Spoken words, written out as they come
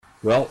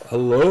Well,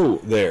 hello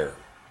there.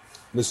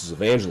 This is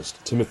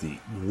Evangelist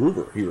Timothy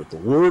Gruber here at the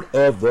Word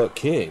of the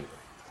King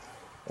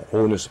at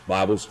Holiness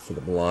Bibles for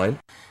the Blind.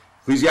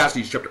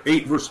 Ecclesiastes chapter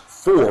 8, verse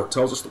 4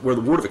 tells us that where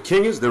the Word of the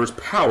King is, there is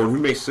power, and we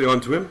may say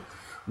unto him,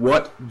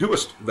 What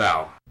doest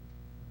thou?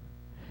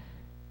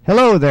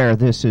 Hello there,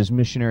 this is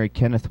Missionary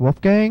Kenneth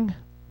Wolfgang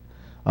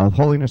of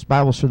Holiness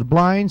Bibles for the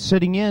Blind,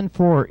 sitting in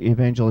for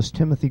Evangelist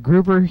Timothy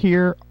Gruber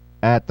here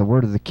at the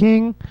Word of the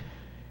King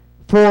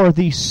for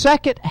the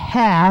second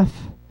half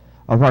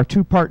of our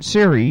two-part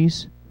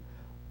series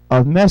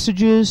of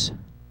messages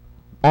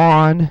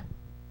on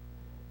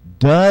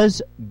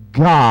Does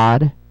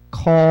God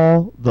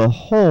Call the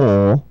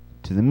Whole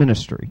to the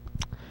Ministry?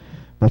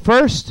 But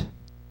first,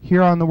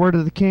 here on the Word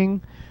of the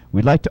King,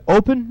 we'd like to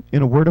open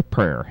in a word of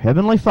prayer.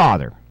 Heavenly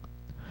Father,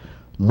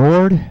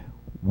 Lord,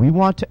 we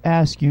want to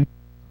ask you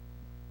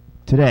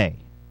today,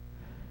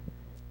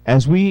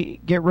 as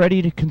we get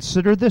ready to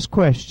consider this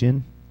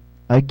question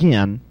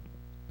again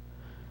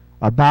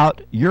about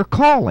your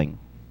calling,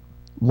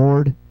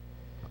 Lord,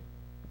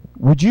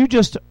 would you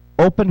just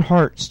open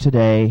hearts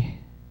today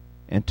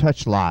and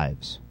touch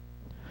lives?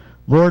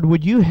 Lord,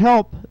 would you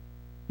help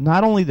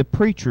not only the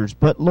preachers,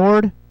 but,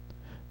 Lord,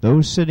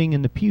 those sitting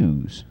in the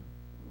pews,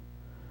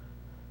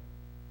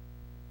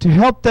 to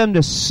help them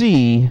to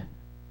see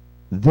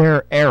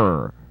their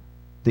error,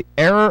 the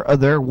error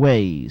of their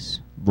ways,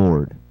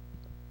 Lord.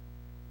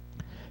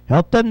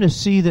 Help them to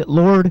see that,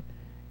 Lord,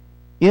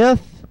 if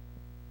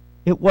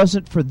it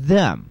wasn't for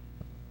them,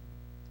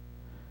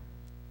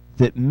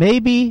 that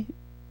maybe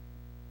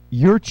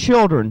your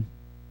children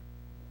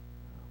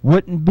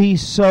wouldn't be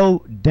so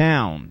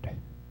downed,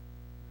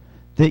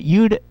 that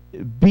you'd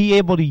be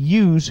able to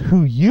use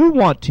who you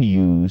want to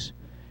use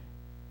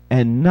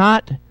and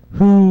not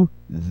who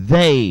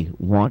they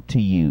want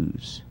to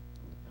use.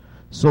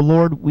 So,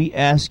 Lord, we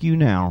ask you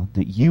now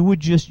that you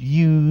would just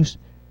use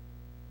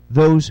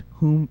those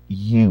whom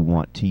you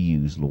want to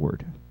use,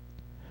 Lord.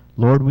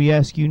 Lord, we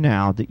ask you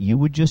now that you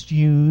would just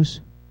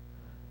use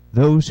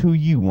those who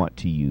you want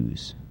to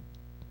use.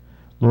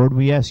 Lord,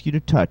 we ask you to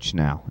touch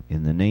now,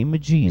 in the name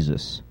of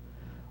Jesus.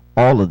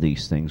 All of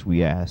these things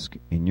we ask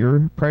in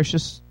your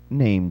precious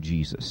name,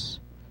 Jesus,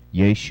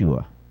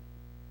 Yeshua.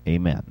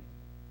 Amen.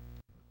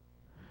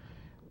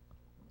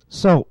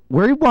 So,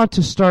 we want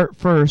to start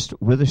first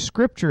with a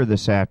scripture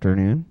this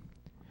afternoon.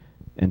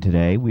 And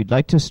today, we'd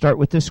like to start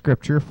with this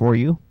scripture for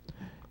you.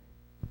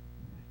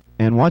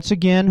 And once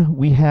again,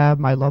 we have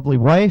my lovely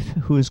wife,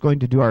 who is going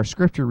to do our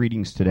scripture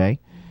readings today.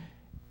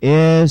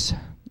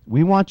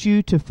 We want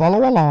you to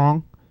follow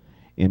along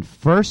in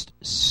 1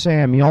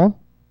 Samuel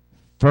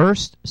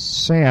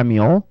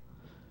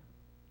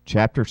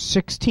chapter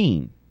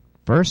 16.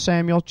 1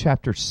 Samuel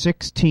chapter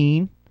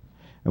 16.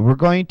 And we're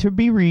going to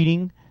be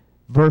reading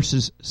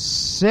verses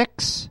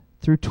 6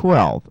 through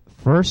 12.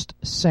 1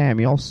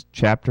 Samuel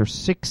chapter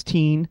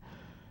 16,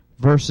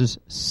 verses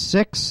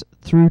 6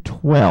 through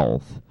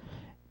 12.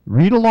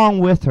 Read along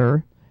with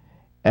her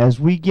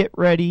as we get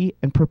ready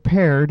and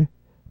prepared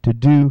to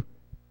do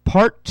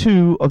part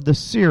 2 of the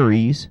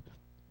series,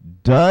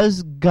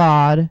 Does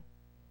God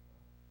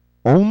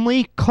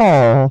Only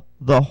Call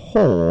the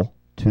Whole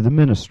to the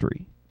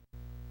Ministry?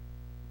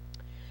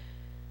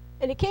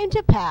 And it came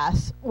to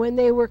pass, when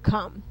they were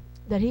come,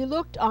 that he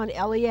looked on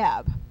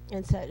Eliab,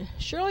 and said,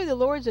 Surely the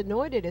Lord's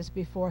anointed is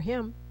before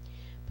him.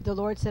 But the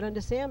Lord said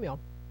unto Samuel,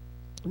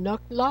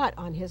 Look not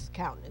on his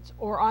countenance,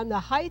 or on the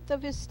height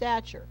of his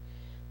stature,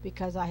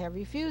 because I have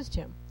refused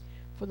him.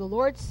 For the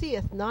Lord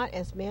seeth not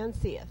as man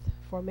seeth.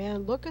 For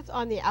man looketh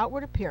on the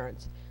outward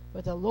appearance,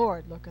 but the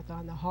Lord looketh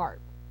on the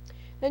heart.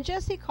 And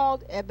Jesse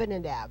called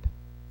Abinadab,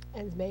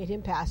 and made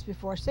him pass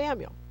before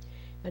Samuel.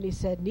 And he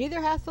said,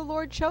 Neither hath the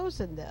Lord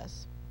chosen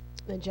this.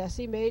 Then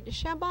Jesse made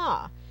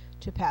Shammah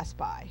to pass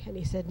by. And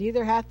he said,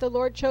 Neither hath the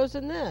Lord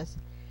chosen this.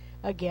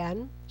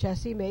 Again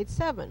Jesse made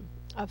 7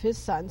 of his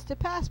sons to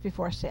pass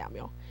before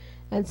Samuel.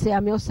 And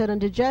Samuel said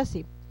unto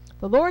Jesse,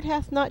 The Lord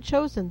hath not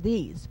chosen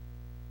these.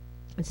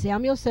 And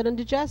Samuel said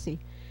unto Jesse,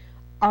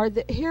 Are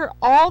here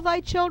all thy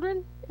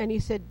children? And he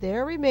said,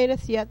 There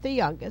remaineth yet the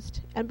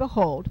youngest, and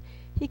behold,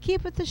 he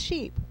keepeth the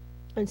sheep.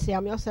 And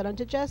Samuel said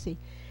unto Jesse,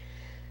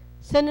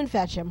 Send and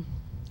fetch him,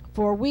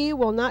 for we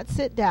will not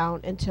sit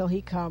down until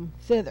he come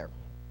thither.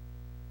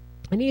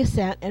 And he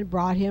sent and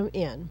brought him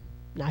in.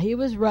 Now he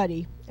was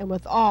ruddy, and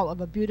withal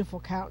of a beautiful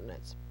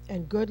countenance,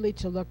 and goodly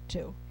to look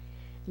to.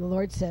 And the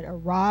Lord said,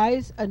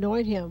 Arise,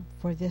 anoint him,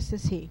 for this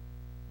is he.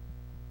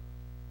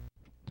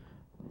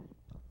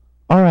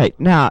 All right,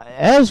 now,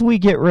 as we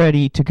get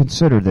ready to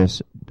consider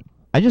this,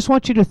 I just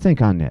want you to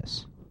think on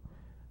this.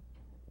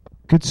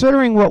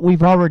 Considering what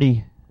we've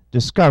already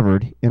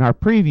discovered in our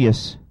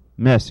previous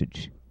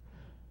message,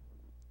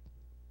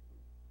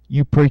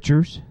 you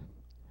preachers,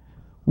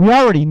 we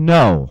already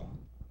know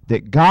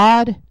that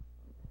God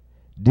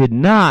did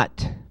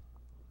not,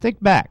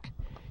 think back,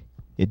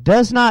 it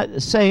does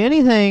not say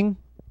anything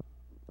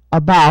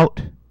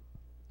about,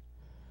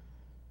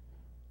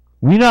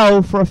 we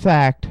know for a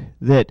fact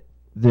that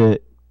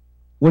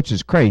which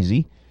is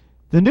crazy,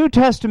 the New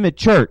Testament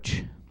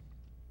church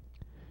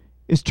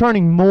is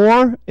turning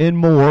more and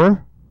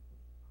more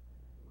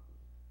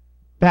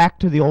back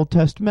to the Old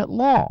Testament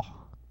law.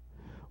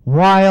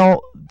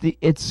 While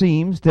it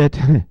seems that,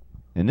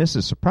 and this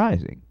is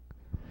surprising,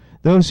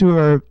 those who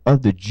are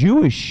of the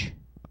Jewish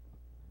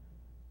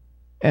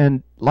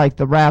and like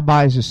the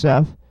rabbis and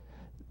stuff,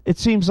 it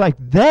seems like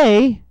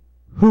they,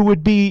 who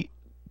would be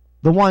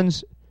the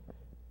ones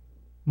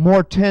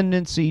more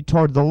tendency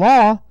toward the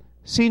law,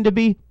 seem to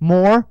be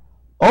more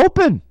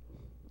open.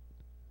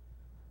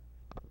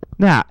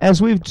 Now,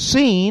 as we've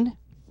seen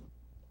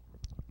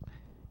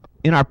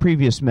in our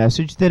previous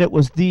message, that it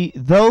was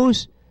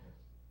those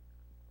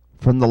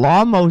from the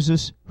law of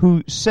Moses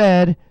who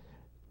said,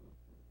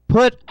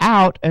 put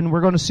out, and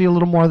we're going to see a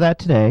little more of that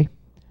today,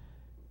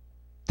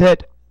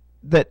 that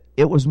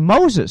it was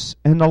Moses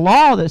and the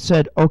law that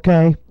said,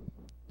 okay,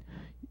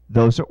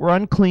 those that were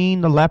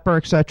unclean, the leper,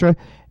 etc.,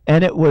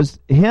 and it was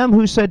him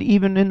who said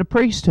even in the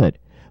priesthood.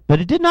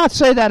 But it did not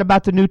say that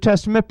about the New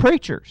Testament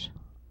preachers.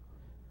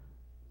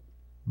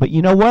 But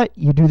you know what?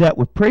 You do that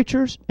with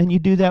preachers, and you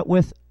do that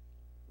with,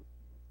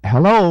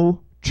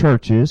 hello,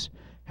 churches,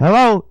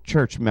 hello,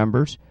 church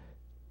members.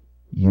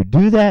 You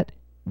do that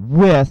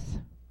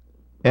with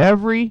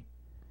every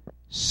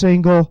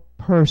single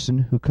person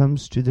who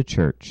comes to the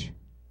church.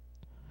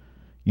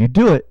 You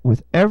do it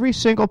with every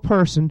single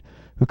person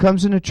who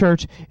comes into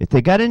church. If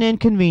they got an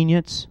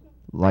inconvenience,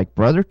 like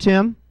Brother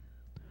Tim,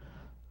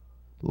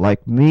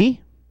 like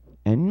me,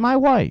 and my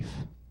wife,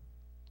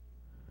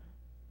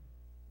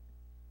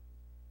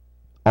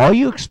 all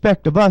you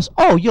expect of us,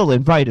 you'll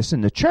invite us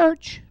in the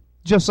church,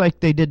 just like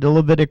they did the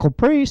Levitical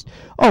priest.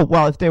 Oh,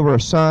 well, if they were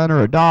a son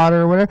or a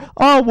daughter or whatever,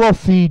 we'll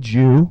feed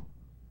you.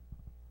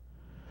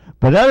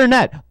 But other than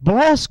that,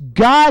 bless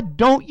God,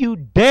 don't you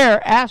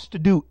dare ask to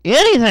do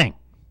anything.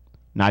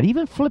 Not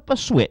even flip a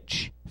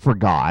switch for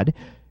God,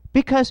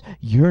 because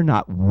you're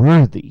not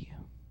worthy.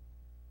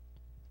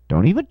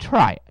 Don't even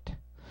try it,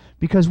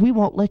 because we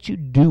won't let you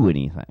do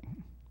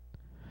anything.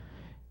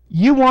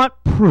 You want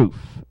proof,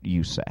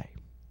 you say.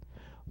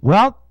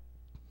 Well,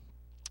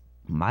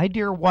 my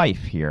dear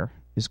wife here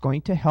is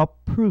going to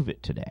help prove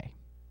it today.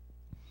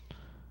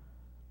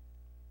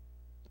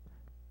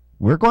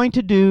 We're going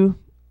to do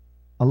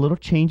a little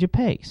change of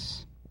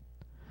pace.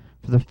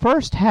 For the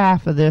first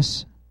half of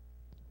this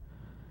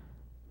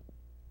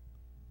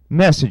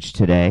message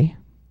today,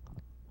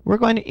 we're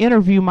going to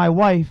interview my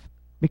wife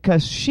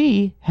because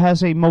she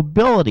has a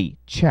mobility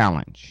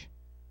challenge,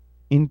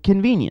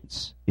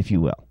 inconvenience, if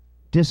you will,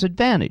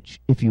 disadvantage,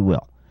 if you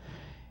will.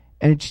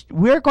 And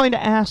we're going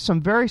to ask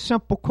some very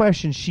simple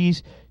questions.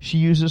 She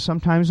uses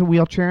sometimes a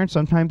wheelchair and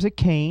sometimes a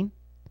cane.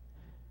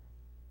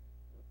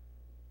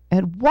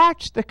 And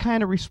watch the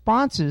kind of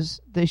responses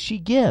that she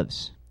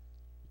gives.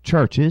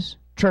 Churches,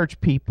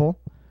 church people.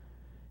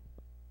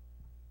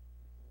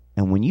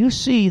 And when you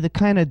see the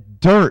kind of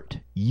dirt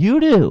you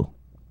do,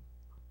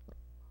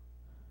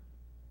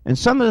 and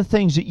some of the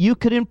things that you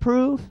could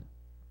improve,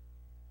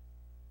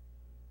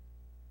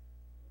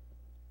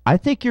 I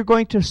think you're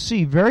going to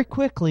see very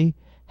quickly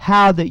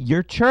how that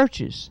your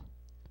churches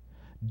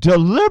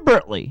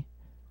deliberately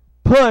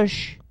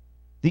push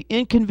the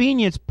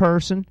inconvenienced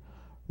person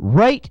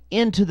right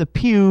into the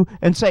pew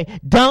and say,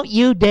 don't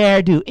you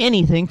dare do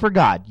anything for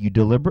God. You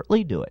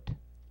deliberately do it.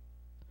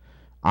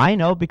 I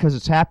know, because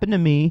it's happened to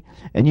me,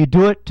 and you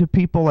do it to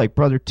people like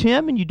Brother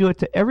Tim, and you do it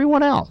to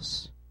everyone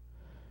else.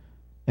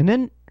 And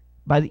then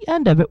by the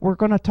end of it, we're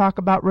going to talk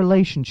about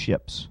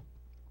relationships.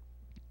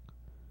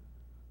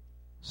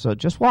 So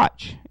just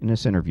watch in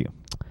this interview.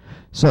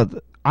 So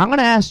I'm going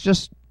to ask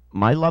just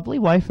my lovely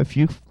wife a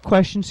few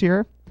questions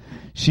here.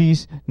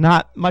 She's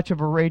not much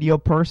of a radio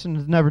person,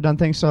 has never done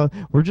things, so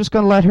we're just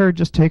going to let her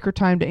just take her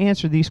time to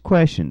answer these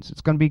questions.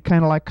 It's going to be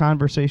kind of like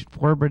conversation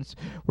for her, but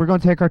we're going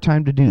to take our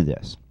time to do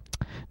this.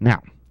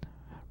 Now,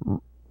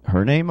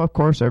 her name, of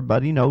course,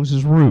 everybody knows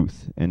is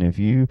Ruth. And if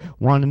you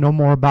want to know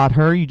more about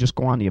her, you just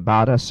go on the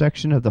About Us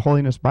section of the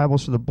Holiness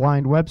Bibles for the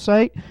Blind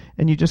website,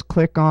 and you just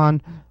click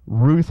on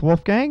Ruth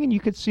Wolfgang, and you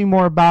can see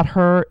more about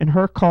her and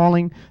her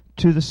calling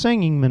to the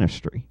singing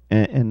ministry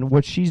and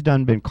what she's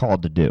been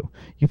called to do.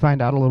 You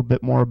find out a little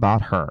bit more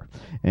about her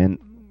and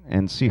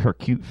see her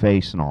cute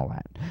face and all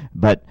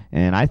that.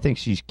 And I think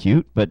she's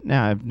cute, but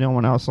now if no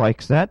one else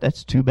likes that,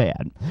 that's too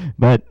bad.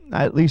 But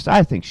at least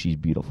I think she's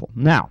beautiful.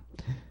 Now,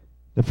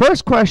 the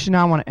first question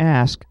I want to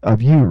ask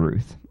of you,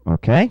 Ruth,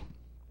 okay,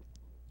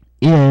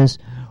 is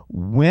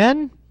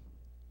when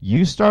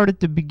you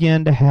started to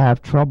begin to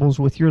have troubles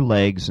with your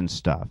legs and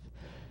stuff,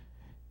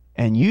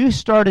 and you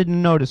started to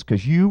notice,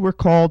 because you were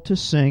called to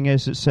sing,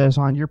 as it says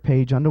on your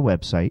page on the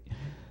website,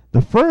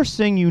 the first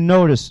thing you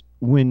notice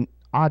when,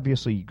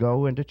 obviously, you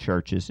go into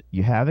churches,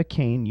 you have a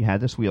cane, you have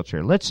this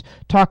wheelchair. Let's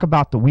talk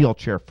about the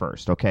wheelchair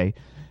first, okay?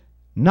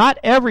 Not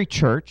every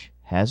church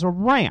has a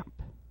ramp.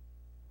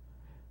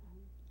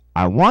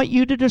 I want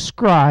you to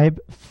describe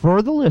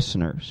for the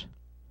listeners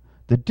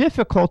the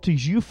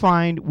difficulties you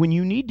find when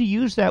you need to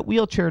use that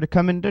wheelchair to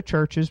come into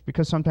churches,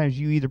 because sometimes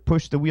you either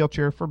push the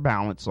wheelchair for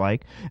balance,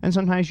 and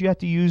sometimes you have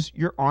to use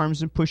your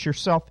arms and push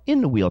yourself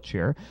in the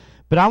wheelchair.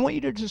 But I want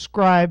you to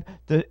describe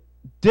the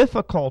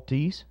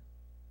difficulties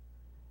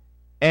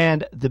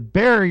and the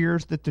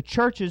barriers that the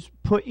churches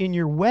put in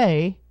your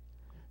way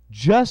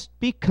just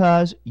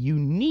because you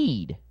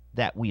need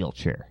that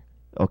wheelchair.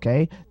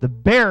 Okay? The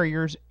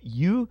barriers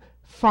you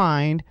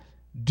find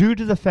due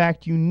to the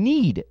fact you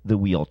need the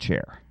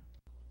wheelchair.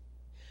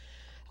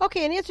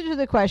 Okay, in answer to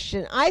the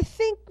question, I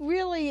think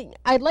really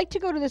I'd like to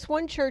go to this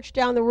one church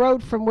down the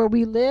road from where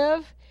we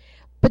live,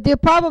 but the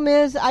problem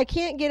is I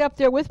can't get up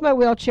there with my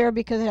wheelchair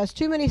because it has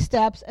too many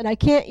steps, and I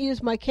can't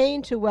use my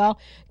cane too well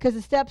because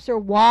the steps are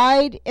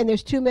wide and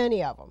there's too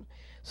many of them.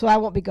 So I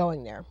won't be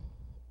going there.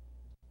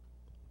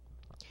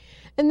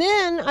 And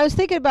then I was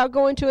thinking about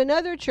going to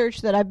another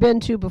church that I've been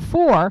to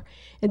before,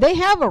 and they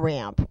have a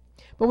ramp.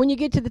 But when you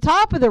get to the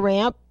top of the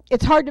ramp,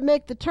 it's hard to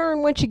make the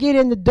turn once you get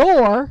in the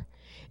door.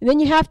 And then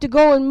you have to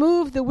go and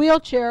move the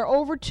wheelchair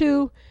over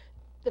to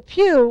the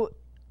pew,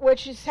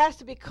 which has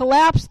to be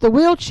collapsed, the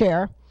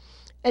wheelchair.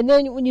 And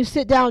then when you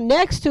sit down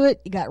next to it,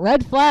 you got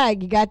red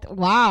flag. You got,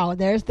 wow,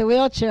 there's the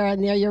wheelchair.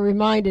 And there you're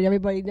reminded,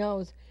 everybody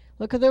knows.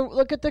 Look at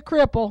the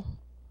cripple.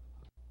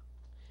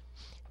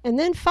 And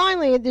then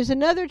finally, there's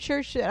another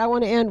church that I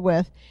want to end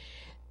with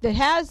that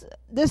has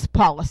this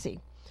policy.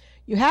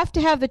 You have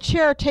to have the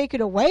chair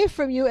taken away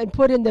from you and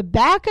put in the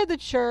back of the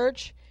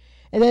church.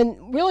 And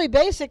then really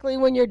basically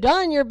when you're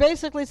done, you're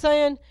basically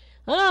saying,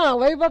 oh,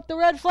 wave up the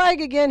red flag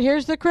again.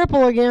 Here's the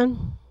cripple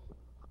again.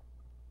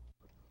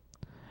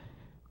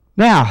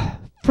 Now,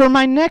 for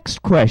my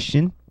next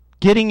question,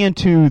 getting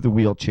into the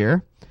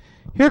wheelchair,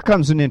 here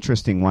comes an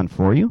interesting one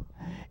for you,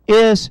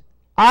 is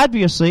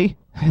obviously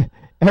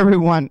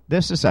everyone,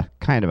 this is a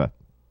kind of,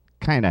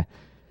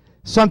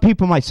 some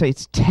people might say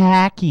it's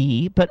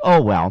tacky, but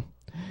oh well.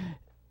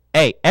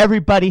 Hey,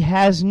 everybody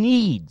has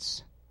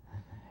needs.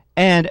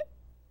 And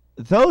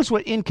those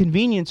with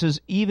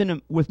inconveniences,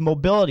 even with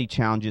mobility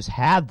challenges,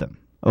 have them,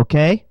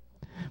 okay?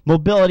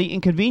 Mobility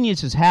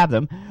inconveniences have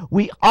them.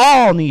 We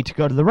all need to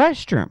go to the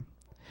restroom.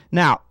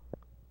 Now,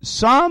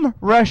 some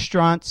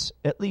restaurants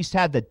at least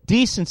have the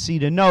decency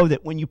to know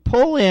that when you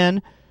pull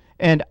in,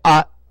 and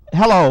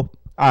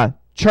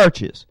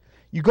churches,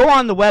 you go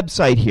on the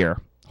website here,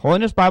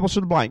 Holiness Bibles for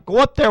the Blind, go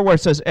up there where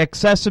it says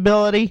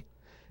accessibility,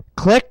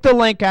 click the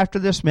link after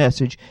this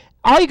message.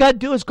 All you got to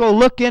do is go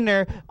look in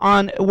there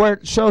on where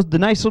it shows the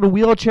nice little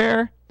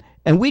wheelchair,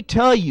 and we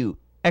tell you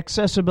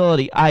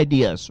accessibility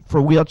ideas for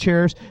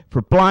wheelchairs,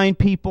 for blind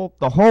people,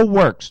 the whole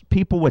works,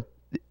 people with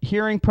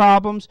hearing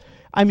problems.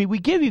 I mean, we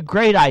give you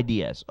great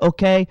ideas,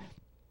 okay?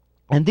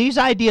 And these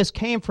ideas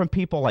came from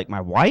people like my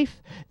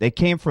wife. They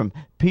came from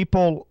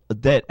people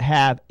that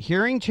have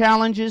hearing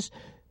challenges,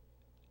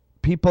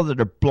 people that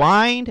are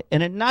blind,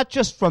 and not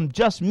just from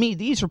just me.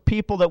 These are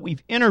people that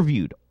we've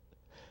interviewed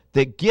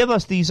that give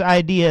us these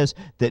ideas,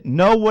 that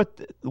know what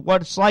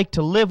it's like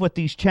to live with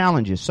these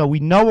challenges. So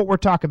we know what we're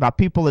talking about,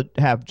 people that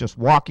have just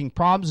walking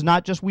problems,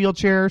 not just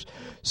wheelchairs.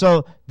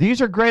 So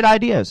these are great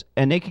ideas,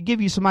 and they could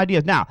give you some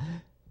ideas. Now,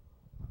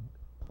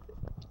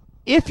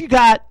 if you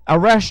got a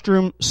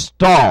restroom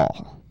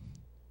stall,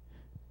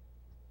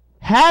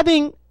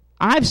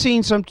 I've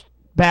seen some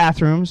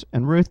bathrooms,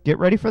 and Ruth, get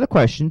ready for the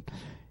question.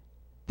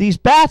 These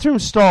bathroom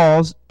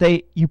stalls,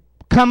 you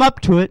come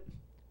up to it.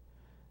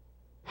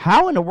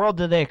 How in the world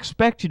do they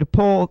expect you to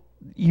pull?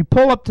 You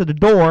pull up to the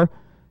door.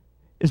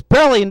 It's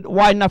barely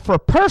wide enough for a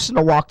person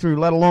to walk through,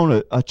 let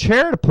alone a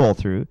chair to pull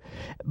through.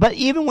 But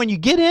even when you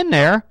get in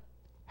there,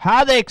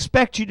 how they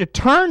expect you to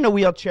turn the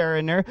wheelchair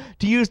in there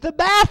to use the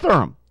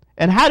bathroom?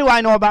 And how do I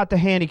know about the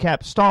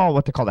handicap stall,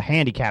 what they call the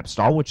handicap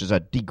stall, which is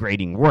a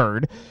degrading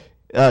word,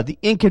 the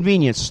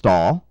inconvenience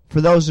stall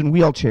for those in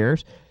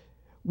wheelchairs?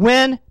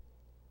 When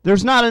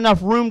there's not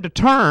enough room to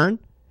turn,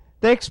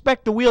 they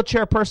expect the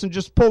wheelchair person to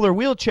just pull their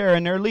wheelchair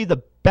in there, leave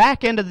the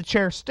back end of the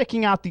chair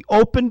sticking out the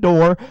open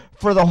door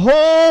for the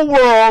whole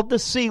world to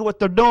see what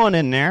they're doing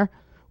in there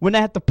when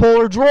they have to pull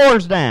their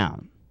drawers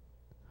down.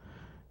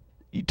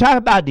 You talk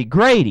about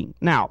degrading.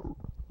 Now,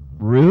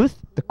 Ruth,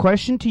 the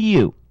question to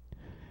you,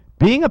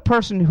 being a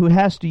person who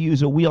has to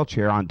use a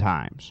wheelchair on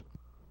times,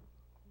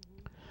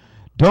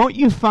 don't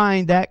you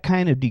find that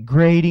kind of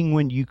degrading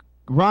when you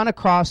run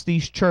across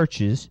these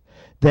churches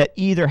that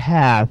either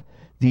have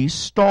these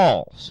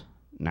stalls?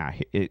 Now,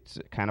 it's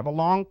kind of a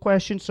long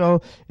question,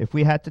 so if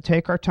we had to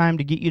take our time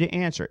to get you to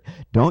answer it,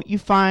 don't you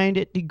find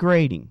it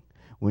degrading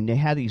when they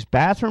have these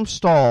bathroom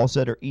stalls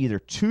that are either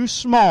too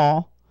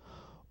small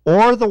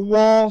or the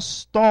wall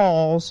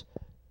stalls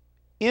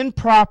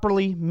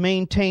improperly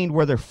maintained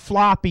where they're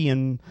floppy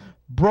and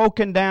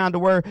broken down to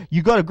where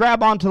you go to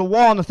grab onto the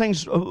wall and the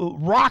thing's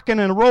rocking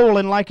and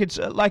rolling like it's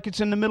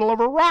in the middle of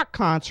a rock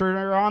concert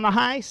or on the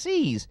high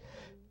seas?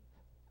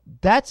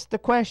 That's the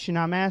question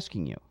I'm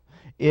asking you.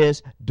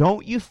 Is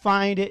don't you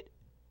find it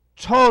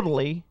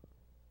totally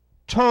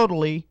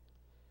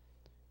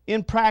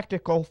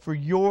impractical for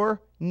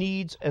your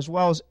needs as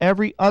well as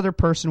every other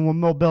person with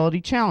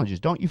mobility challenges?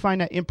 Don't you find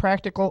that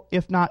impractical,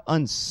 if not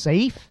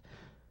unsafe?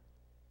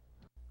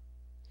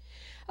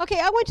 Okay,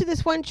 I went to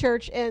this one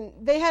church, and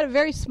they had a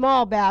very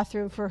small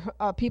bathroom for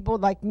people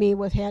like me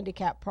with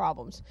handicap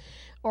problems.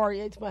 or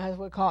it's my husband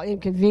would call it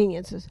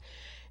inconveniences.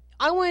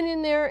 I went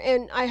in there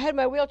and I had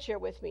my wheelchair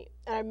with me.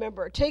 And I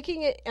remember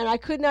taking it, and I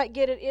could not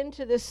get it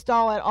into this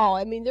stall at all.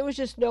 I mean, there was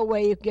just no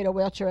way you could get a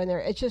wheelchair in there.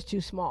 It's just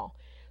too small.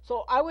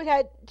 So I would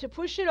have to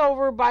push it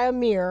over by a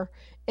mirror,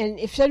 and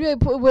if somebody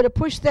would have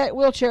pushed that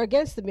wheelchair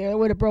against the mirror, it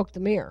would have broke the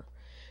mirror.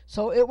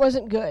 So it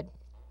wasn't good.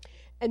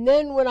 And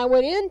then when I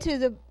went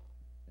into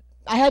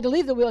I had to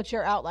leave the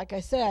wheelchair out, like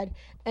I said,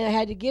 and I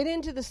had to get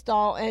into the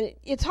stall, and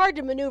it's hard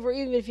to maneuver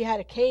even if you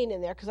had a cane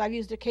in there, because I've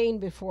used a cane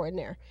before in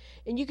there.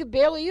 And you could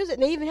barely use it,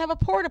 and they even have a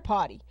porta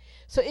potty.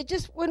 So it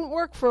just wouldn't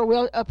work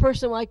for a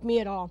person like me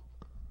at all.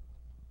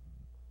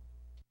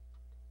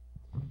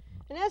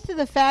 And as to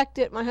the fact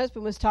that my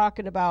husband was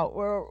talking about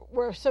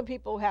where some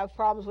people have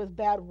problems with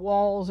bad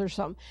walls or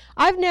something,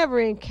 I've never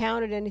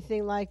encountered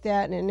anything like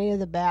that in any of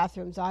the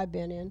bathrooms I've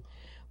been in.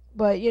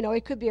 But,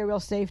 it could be a real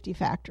safety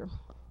factor.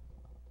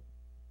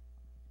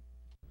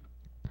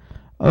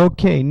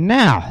 Okay,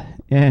 now,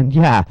 and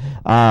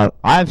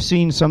I've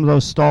seen some of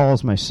those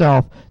stalls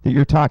myself that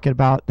you're talking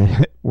about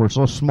that were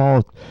so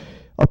small.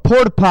 A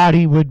porta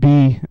potty would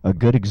be a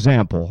good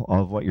example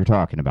of what you're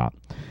talking about.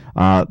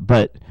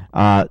 But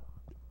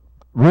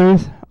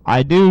Ruth,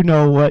 I do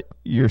know what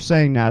you're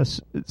saying now.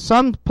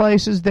 Some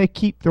places they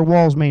keep their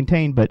walls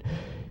maintained, but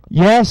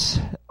yes,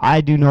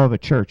 I do know of a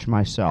church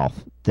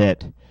myself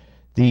that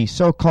the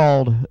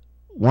so-called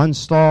one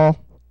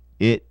stall,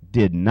 it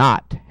did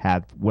not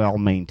have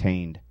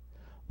well-maintained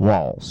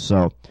walls.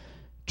 So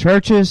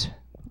churches,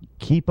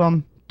 keep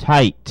them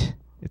tight.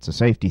 It's a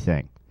safety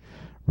thing.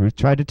 Ruth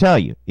tried to tell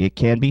you, it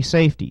can be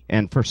safety.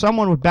 And for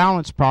someone with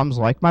balance problems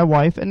like my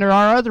wife, and there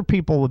are other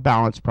people with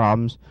balance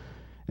problems,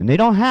 and they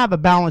don't have a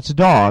balanced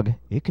dog,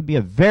 it could be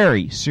a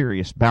very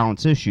serious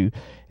balance issue.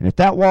 And if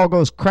that wall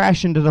goes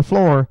crashing to the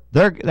floor,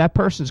 that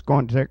person's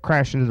going to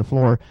crash into the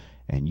floor,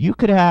 and you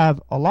could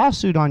have a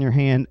lawsuit on your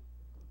hand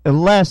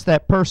unless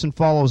that person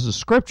follows the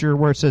scripture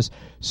where it says,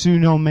 sue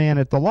no man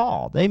at the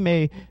law. They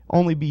may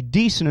only be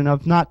decent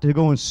enough not to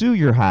go and sue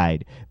your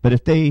hide. But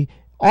if they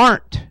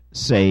aren't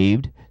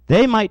saved,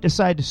 they might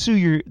decide to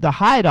sue the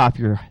hide off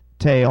your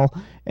tail,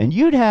 and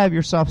you'd have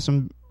yourself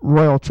some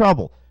royal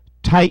trouble.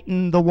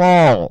 Tighten the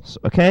walls,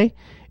 okay?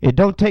 It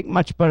don't take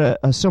much but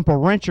a simple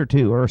wrench or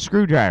two or a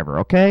screwdriver,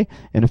 okay?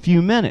 In a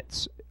few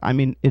minutes. I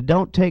mean, it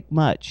don't take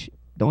much.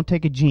 Don't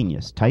take a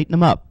genius. Tighten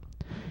them up.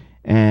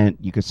 And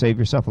you could save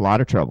yourself a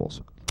lot of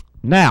troubles.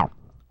 Now,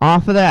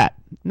 off of that.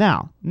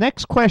 Now,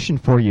 next question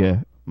for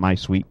you, my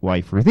sweet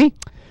wife, Ruthie.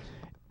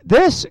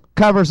 This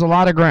covers a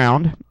lot of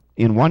ground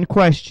in one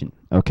question,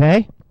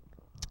 okay?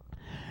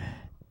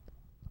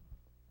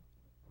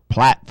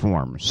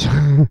 Platforms.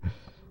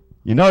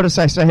 You notice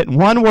I say it in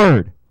one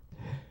word.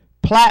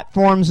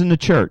 Platforms in the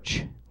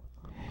church.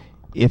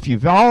 If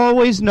you've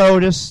always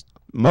noticed,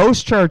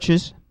 most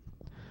churches,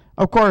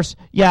 of course,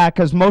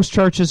 because most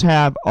churches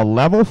have a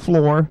level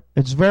floor.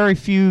 It's very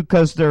few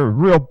because they're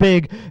real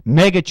big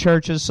mega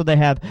churches, so they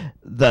have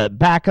the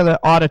back of the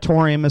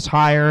auditorium is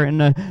higher and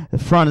the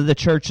front of the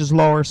church is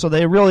lower, so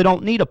they really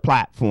don't need a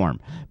platform.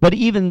 But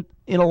even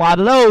in a lot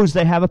of those,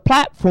 they have a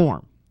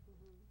platform.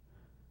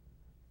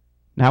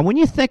 Now, when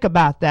you think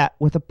about that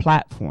with a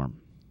platform,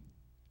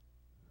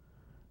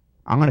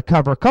 I'm going to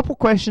cover a couple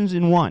questions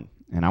in one,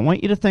 and I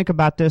want you to think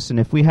about this, and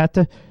if we had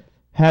to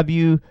have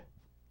you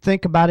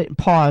think about it and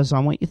pause, I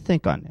want you to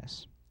think on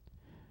this.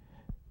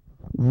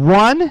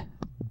 One,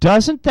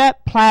 doesn't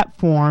that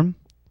platform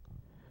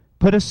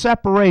put a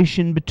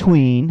separation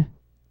between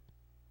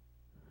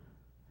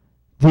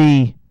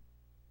the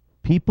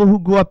people who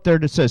go up there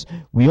that says,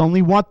 we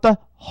only want the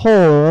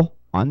whole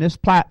on this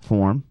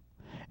platform,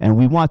 and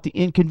we want the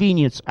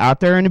inconvenience out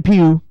there in the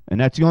pew,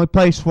 and that's the only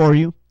place for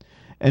you.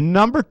 And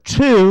number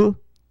two,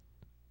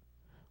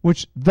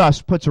 which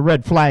thus puts a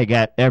red flag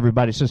at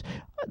everybody, says,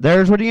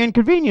 there's where the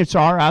inconvenience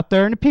are, out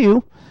there in the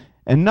pew.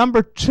 And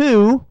number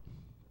two,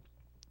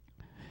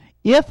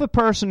 if a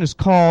person is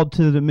called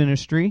to the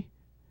ministry,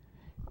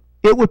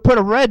 it would put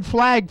a red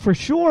flag for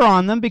sure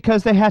on them,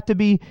 because they have to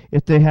be,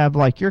 if they have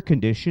like your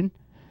condition,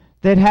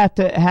 they'd have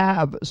to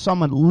have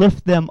someone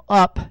lift them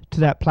up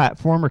to that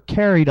platform or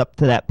carried up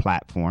to that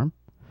platform.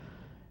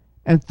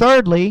 And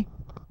thirdly,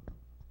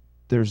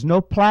 there's no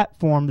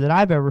platform that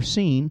I've ever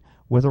seen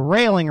with a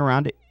railing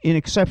around it, in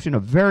exception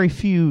of very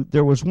few.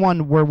 There was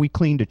one where we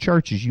cleaned a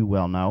church, as you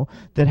well know,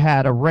 that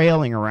had a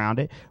railing around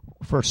it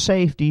for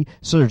safety.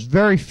 So there's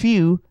very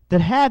few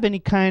that have any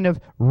kind of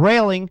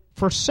railing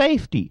for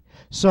safety.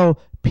 So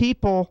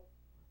people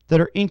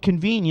that are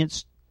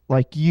inconvenienced,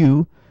 like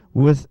you,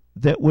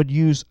 that would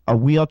use a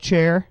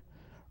wheelchair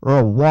or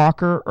a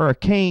walker or a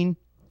cane,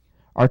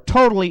 are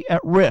totally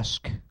at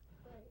risk.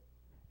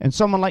 And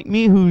someone like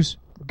me who's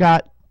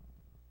got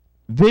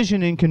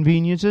vision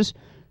inconveniences,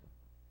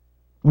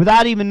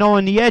 without even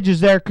knowing the edges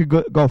there, could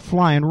go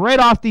flying right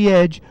off the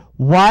edge.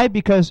 Why?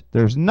 Because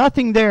there's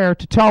nothing there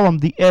to tell them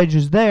the edge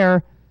is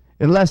there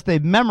unless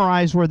they've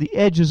memorized where the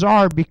edges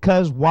are.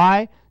 Because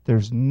why?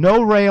 There's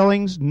no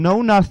railings,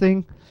 no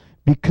nothing.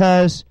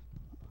 Because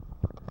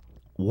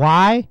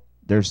why?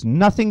 There's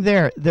nothing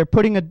there. They're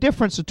putting a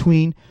difference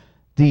between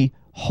the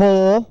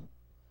whole,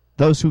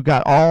 those who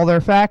got all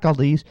their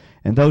faculties,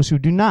 and those who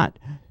do not.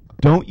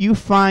 Don't you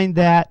find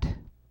that,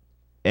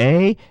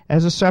 A,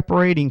 as a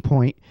separating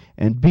point,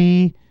 and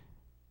B,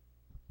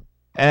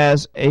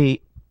 as a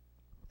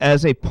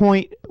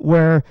point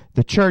where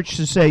the church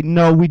should say,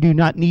 no, we do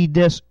not need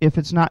this if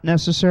it's not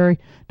necessary?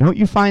 Don't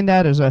you find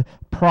that as a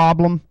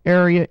problem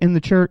area in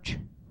the church?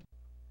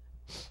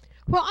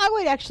 Well, I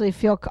would actually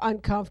feel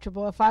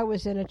uncomfortable if I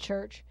was in a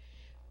church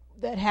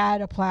that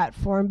had a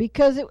platform,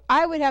 because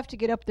I would have to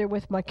get up there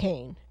with my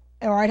cane,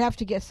 or I'd have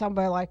to get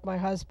somebody like my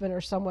husband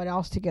or someone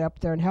else to get up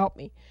there and help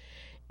me.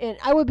 And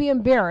I would be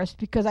embarrassed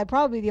because I'd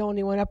probably be the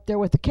only one up there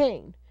with the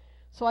cane.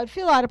 So I'd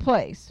feel out of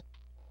place.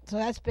 So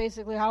that's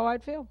basically how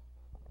I'd feel.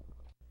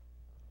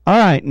 All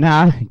right,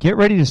 now get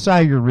ready to sigh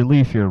your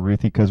relief here,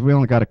 Ruthie, because we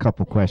only got a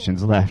couple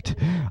questions left.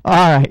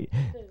 All right,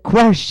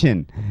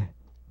 question.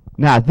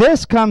 Now,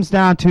 this comes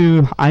down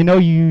to, I know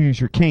you use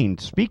your cane.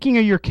 Speaking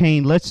of your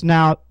cane, let's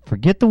now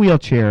forget the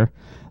wheelchair.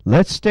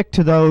 Let's stick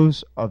to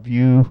those of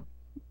you,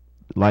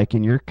 like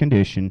in your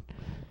condition,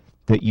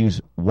 that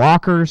use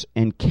walkers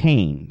and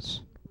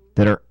canes,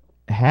 that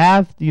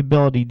have the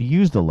ability to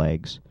use the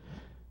legs.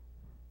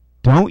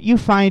 Don't you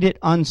find it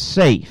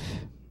unsafe,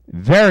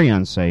 very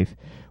unsafe,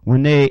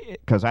 when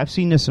because I've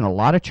seen this in a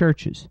lot of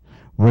churches,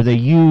 where they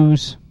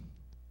use,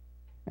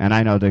 and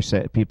I know they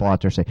say, people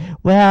out there say,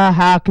 well,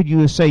 how could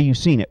you say you've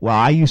seen it? Well,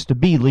 I used to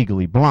be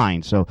legally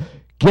blind, so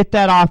get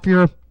that off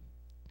your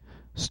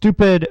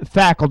stupid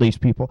faculties,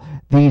 people.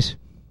 These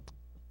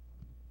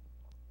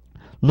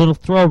little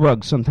throw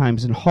rugs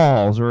sometimes in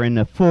halls or in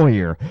the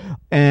foyer.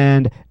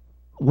 And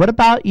what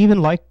about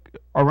even like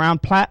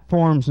around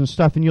platforms and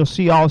stuff, and you'll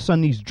see all of a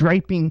sudden these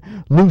draping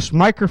loose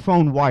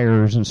microphone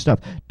wires and stuff.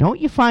 Don't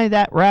you find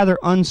that rather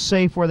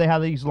unsafe, where they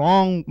have these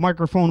long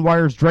microphone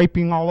wires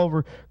draping all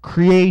over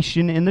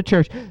creation in the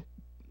church?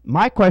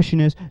 My question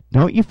is,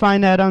 don't you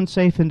find that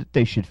unsafe, and that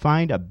they should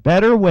find a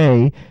better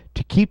way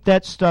to keep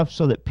that stuff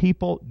so that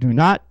people do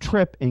not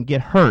trip and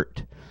get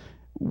hurt?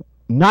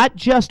 Not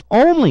just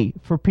only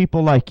for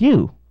people like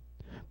you,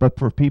 but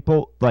for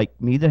people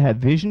like me that have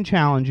vision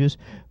challenges,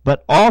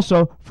 but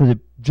also for the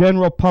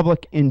general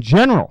public in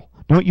general.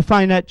 Don't you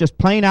find that just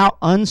plain out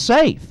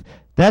unsafe?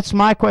 That's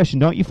my question.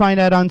 Don't you find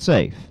that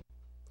unsafe?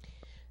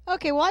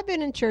 Okay, well, I've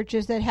been in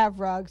churches that have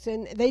rugs,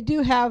 and they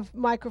do have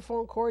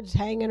microphone cords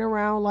hanging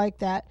around like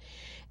that.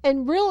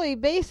 And really,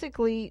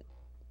 basically,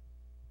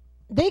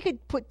 they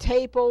could put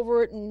tape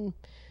over it and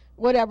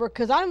whatever,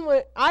 because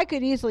I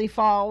could easily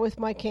fall with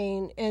my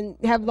cane and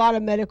have a lot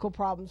of medical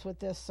problems with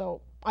this,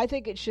 so I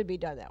think it should be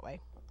done that way.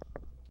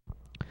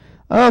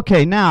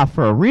 Okay, now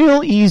for a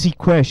real easy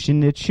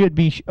question, it should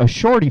be a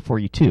shorty for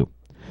you too.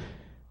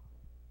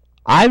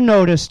 I've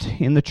noticed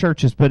in the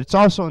churches, but it's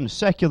also in the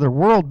secular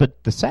world,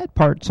 but the sad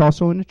part, it's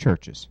also in the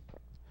churches.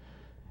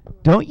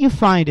 Don't you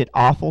find it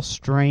awful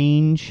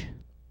strange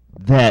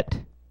that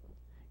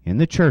in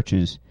the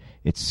churches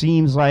it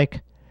seems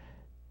like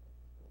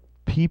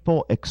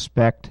people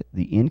expect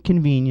the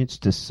inconvenience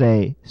to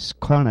say,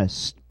 kind of,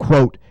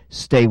 quote,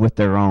 stay with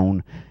their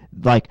own.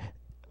 Like,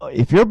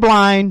 if you're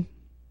blind,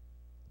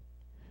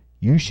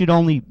 you should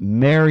only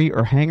marry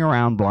or hang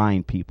around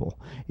blind people.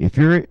 If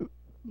you're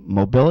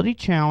mobility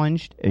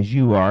challenged, as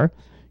you are,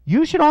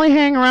 you should only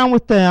hang around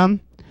with them.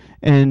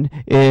 And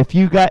if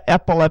you got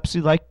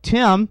epilepsy like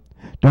Tim,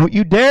 don't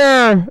you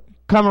dare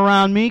come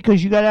around me,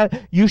 because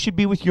you should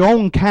be with your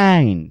own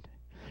kind.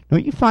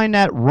 Don't you find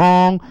that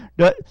wrong?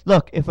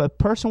 Look, if a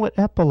person with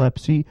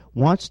epilepsy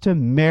wants to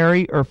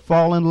marry or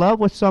fall in love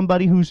with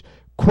somebody who's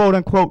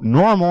quote-unquote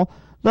normal,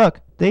 look,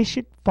 they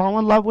should fall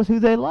in love with who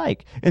they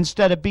like,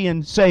 instead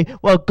of say,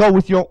 well, go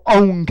with your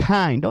own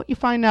kind. Don't you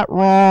find that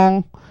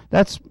wrong?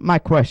 That's my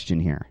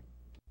question here.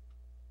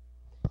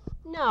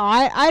 No,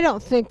 I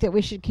don't think that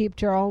we should keep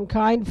to our own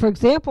kind. For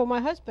example, my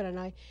husband and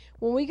I,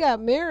 when we got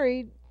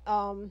married,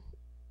 I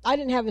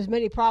didn't have as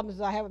many problems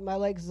as I have with my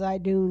legs as I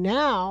do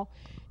now,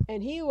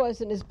 and he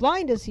wasn't as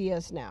blind as he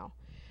is now.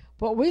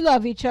 But we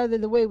love each other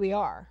the way we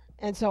are,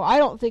 and so I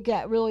don't think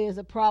that really is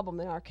a problem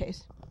in our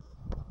case.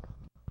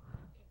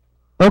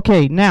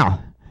 Okay,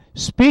 now,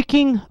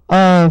 speaking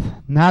of,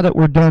 now that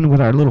we're done with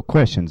our little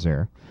questions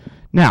there,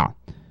 now,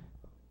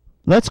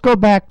 let's go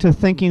back to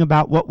thinking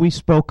about what we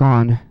spoke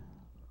on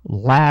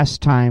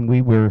last time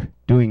we were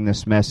doing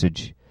this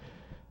message,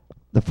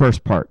 the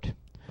first part.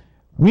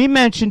 We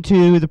mentioned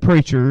to the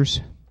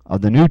preachers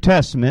of the New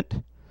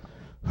Testament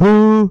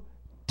who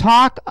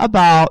talk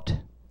about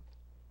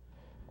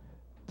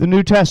the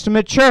New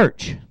Testament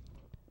church.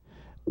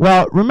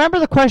 Well, remember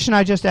the question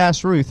I just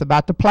asked Ruth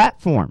about the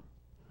platform.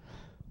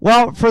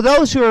 Well, for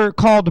those who are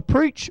called to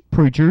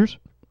preachers,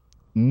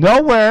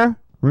 nowhere,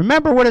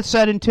 remember what it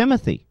said in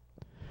Timothy.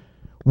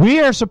 We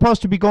are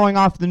supposed to be going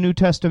off the New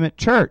Testament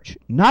church,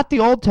 not the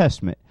Old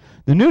Testament.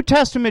 The New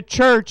Testament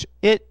church,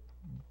 it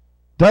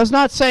does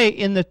not say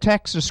in the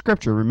text of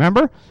Scripture.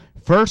 Remember,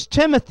 1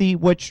 Timothy,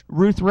 which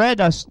Ruth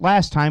read us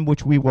last time,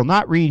 which we will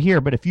not read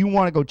here, but if you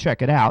want to go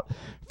check it out,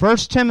 1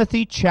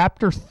 Timothy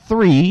chapter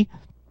 3,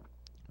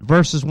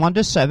 verses 1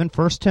 to 7,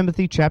 1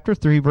 Timothy chapter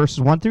 3,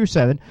 verses 1 through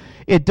 7,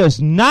 it does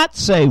not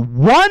say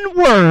one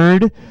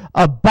word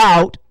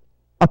about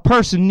a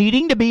person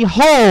needing to be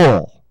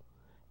whole.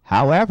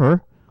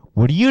 However,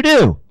 what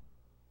do?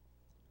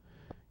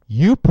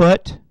 You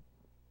put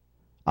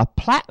a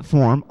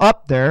platform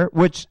up there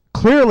which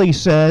clearly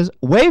says,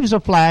 waves a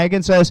flag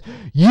and says,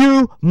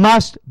 you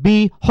must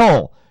be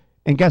whole.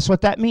 And guess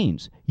what that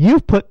means?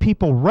 You've put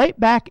people right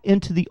back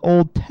into the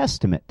Old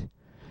Testament.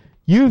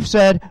 You've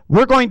said,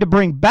 we're going to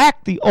bring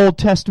back the Old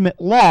Testament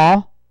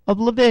law of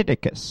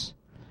Leviticus.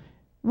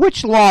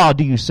 Which law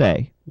do you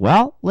say?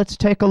 Well, let's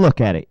take a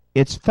look at it.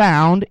 It's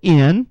found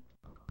in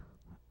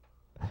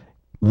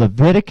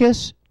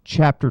Leviticus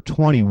chapter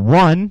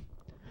 21,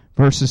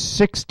 verses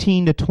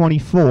 16 to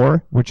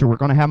 24, which we're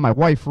going to have my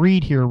wife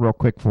read here real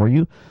quick for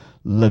you.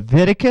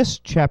 Leviticus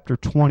chapter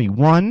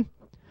 21,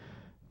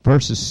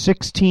 verses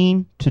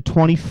 16 to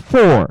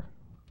 24.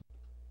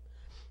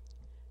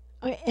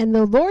 And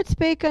the Lord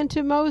spake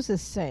unto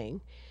Moses, saying,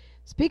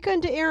 Speak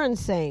unto Aaron,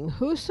 saying,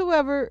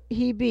 Whosoever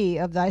he be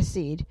of thy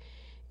seed,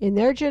 in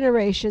their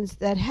generations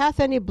that hath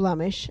any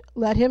blemish,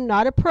 let him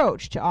not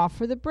approach to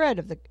offer the bread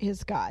of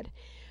his God.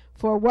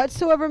 For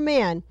whatsoever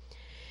man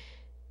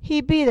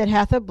he be that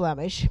hath a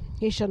blemish,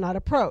 he shall not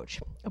approach,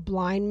 a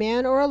blind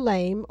man, or a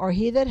lame, or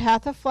he that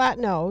hath a flat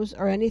nose,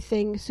 or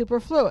anything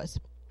superfluous,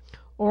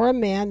 or a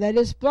man that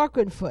is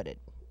broken-footed,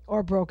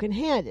 or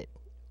broken-handed,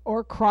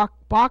 or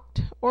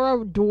crock-backed, or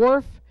a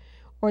dwarf,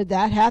 or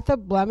that hath a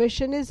blemish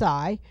in his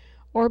eye,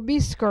 or be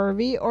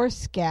scurvy, or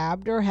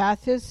scabbed, or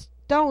hath his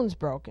stones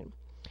broken.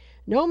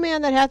 No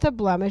man that hath a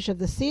blemish of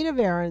the seed of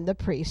Aaron the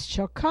priest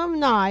shall come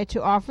nigh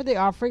to offer the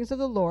offerings of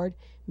the Lord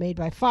made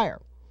by fire.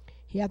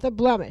 He hath a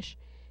blemish.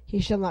 He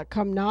shall not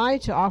come nigh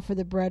to offer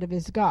the bread of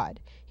his God.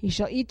 He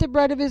shall eat the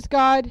bread of his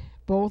God,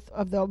 both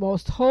of the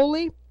most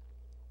holy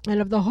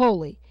and of the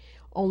holy.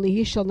 Only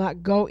he shall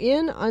not go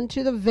in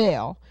unto the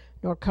veil,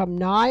 nor come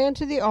nigh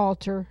unto the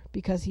altar,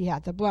 because he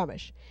hath a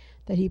blemish.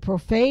 That he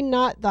profane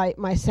not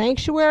my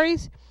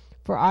sanctuaries,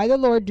 for I the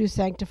Lord do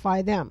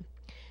sanctify them.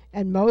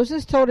 And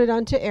Moses told it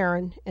unto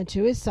Aaron and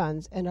to his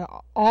sons and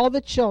all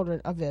the children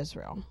of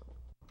Israel.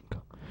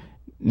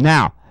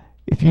 Now,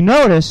 if you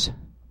notice,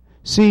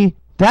 see,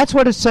 that's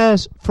what it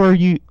says for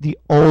you, the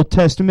Old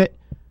Testament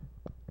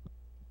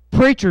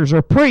preachers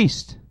or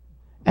priests.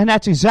 And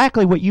that's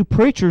exactly what you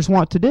preachers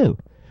want to do.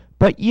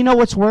 But you know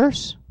what's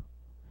worse?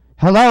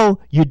 Hello,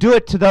 you do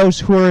it to those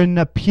who are in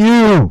the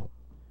pew.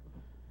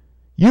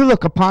 You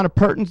look upon a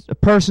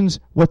person's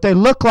what they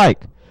look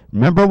like.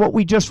 Remember what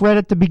we just read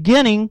at the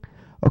beginning,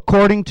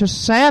 according to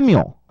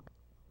Samuel.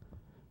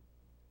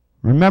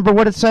 Remember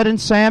what it said in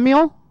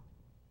Samuel?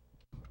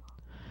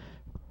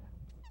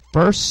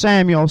 1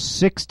 Samuel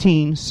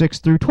 16, 6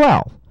 through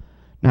 12.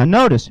 Now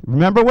notice,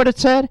 remember what it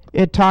said?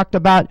 It talked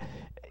about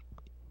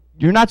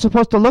you're not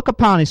supposed to look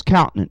upon his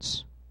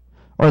countenance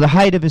or the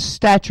height of his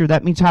stature.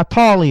 That means how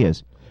tall he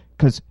is.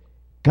 Because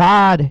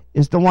God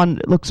is the one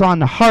that looks on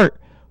the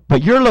heart,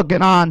 but you're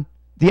looking on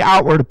the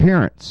outward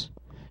appearance.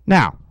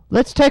 Now,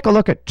 let's take a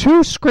look at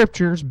two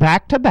scriptures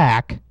back to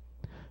back.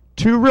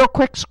 Two real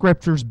quick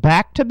scriptures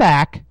back to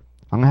back.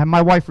 I'm going to have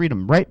my wife read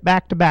them right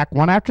back to back,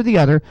 one after the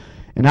other.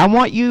 And I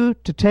want you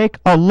to take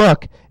a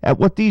look at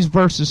what these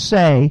verses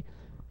say,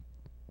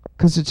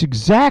 because it's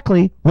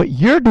exactly what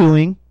you're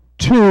doing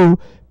to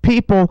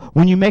people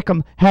when you make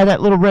them have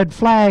that little red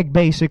flag,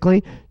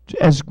 basically,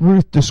 as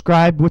Ruth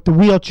described with the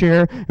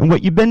wheelchair and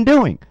what you've been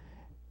doing.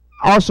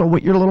 Also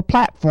with your little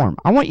platform.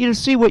 I want you to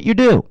see what you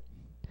do.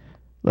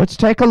 Let's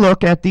take a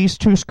look at these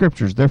two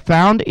scriptures. They're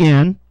found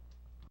in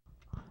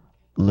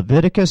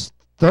Leviticus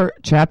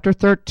chapter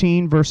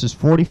 13, verses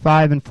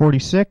 45 and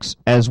 46,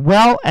 as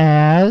well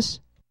as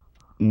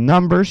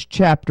Numbers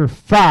chapter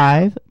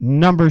 5,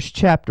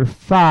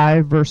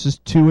 verses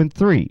 2 and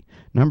 3.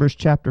 Numbers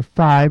chapter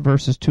 5,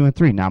 verses 2 and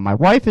 3. Now, my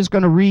wife is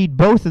going to read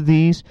both of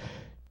these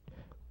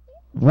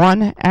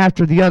one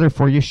after the other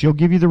for you. She'll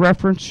give you the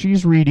reference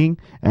she's reading,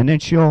 and then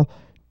she'll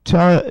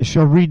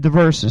read the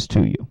verses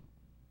to you.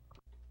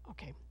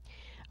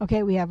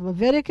 Okay, we have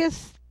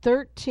Leviticus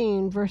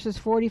 13, verses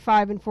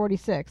 45 and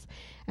 46.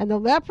 And the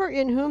leper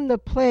in whom the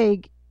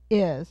plague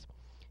is,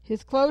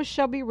 his clothes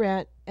shall be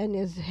rent, and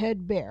his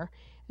head bare.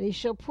 And he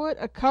shall put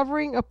a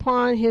covering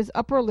upon his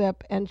upper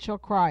lip, and shall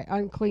cry,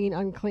 Unclean,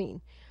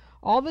 unclean.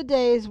 All the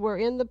days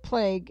wherein the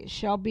plague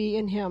shall be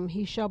in him,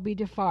 he shall be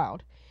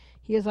defiled.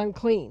 He is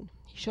unclean.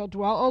 He shall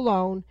dwell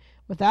alone.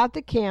 Without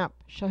the camp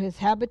shall his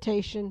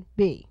habitation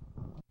be.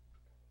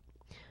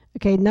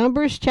 Okay,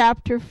 Numbers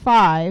chapter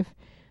 5,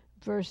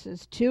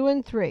 verses 2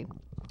 and 3.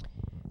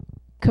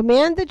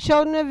 Command the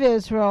children of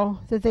Israel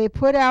that they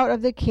put out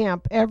of the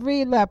camp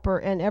every leper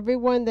and every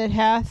one that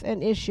hath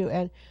an issue,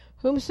 and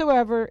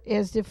whomsoever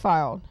is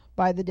defiled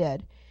by the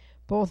dead.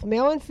 Both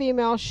male and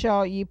female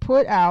shall ye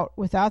put out,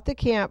 without the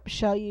camp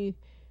shall ye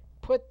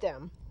put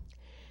them,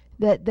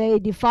 that they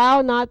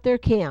defile not their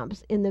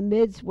camps in the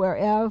midst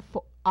whereof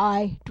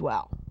I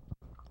dwell.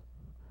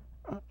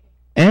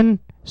 And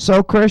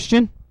so,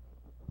 Christian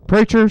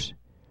preachers,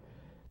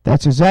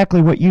 That's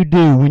exactly what you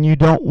do when you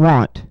don't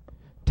want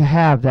to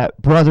have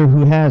that brother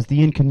who has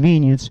the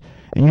inconvenience,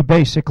 and you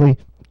basically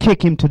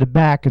kick him to the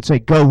back and say,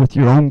 go with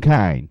your own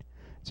kind.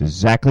 It's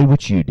exactly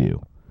what you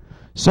do.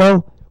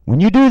 So, when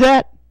you do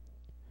that,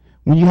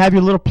 when you have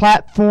your little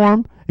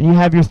platform and you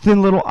have your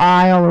thin little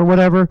aisle or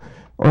whatever,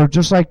 or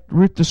just like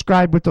Ruth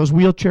described with those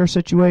wheelchair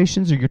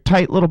situations or your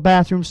tight little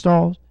bathroom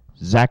stalls,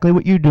 exactly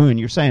what you're doing.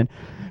 You're saying,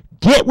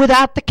 get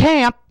without the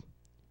camp,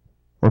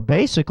 or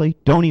basically,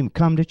 don't even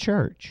come to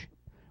church.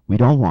 We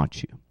don't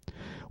want you.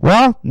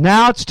 Well,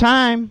 now it's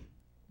time.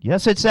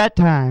 Yes, it's that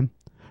time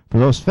for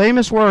those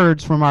famous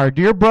words from our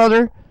dear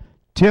brother,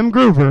 Tim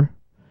Groover,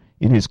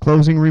 in his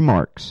closing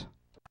remarks.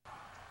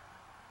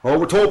 Oh,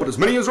 we're told, but as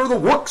many as are the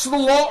works of the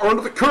law are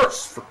under the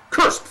curse. For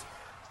cursed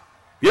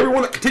be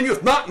everyone that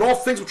continueth not in all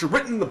things which are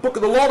written in the book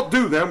of the law to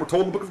do them. We're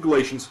told in the book of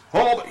Galatians.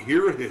 Oh, but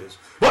here it is.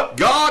 But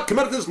God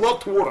commendeth his love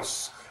toward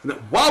us, and that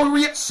while we were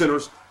yet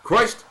sinners,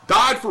 Christ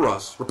died for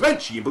us.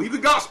 Repent ye and believe the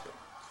gospel.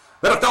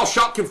 That if thou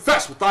shalt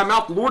confess with thy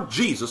mouth the Lord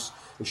Jesus,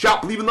 and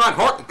shalt believe in thine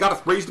heart that God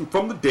hath raised him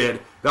from the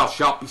dead, thou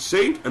shalt be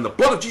saved. And the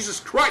blood of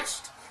Jesus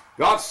Christ,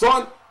 God's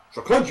Son,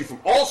 shall cleanse you from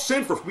all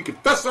sin. For if we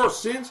confess our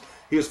sins,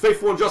 he is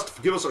faithful and just to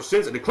forgive us our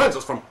sins and to cleanse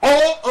us from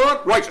all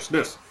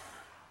unrighteousness.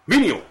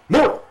 Venial,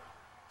 mortal,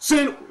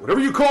 sin, whatever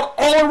you call it,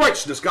 all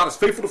unrighteousness. God is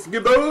faithful to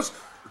forgive those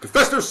who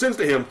confess their sins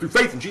to him through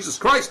faith in Jesus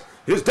Christ,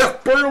 his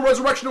death, burial, and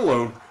resurrection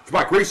alone. For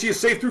by grace ye is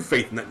saved through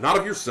faith, and that not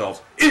of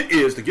yourselves. It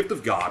is the gift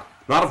of God,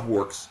 not of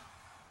works.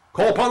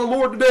 Call upon the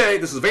Lord today.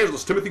 This is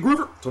Evangelist Timothy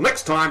Groover. Till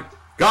next time,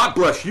 God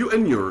bless you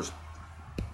and yours.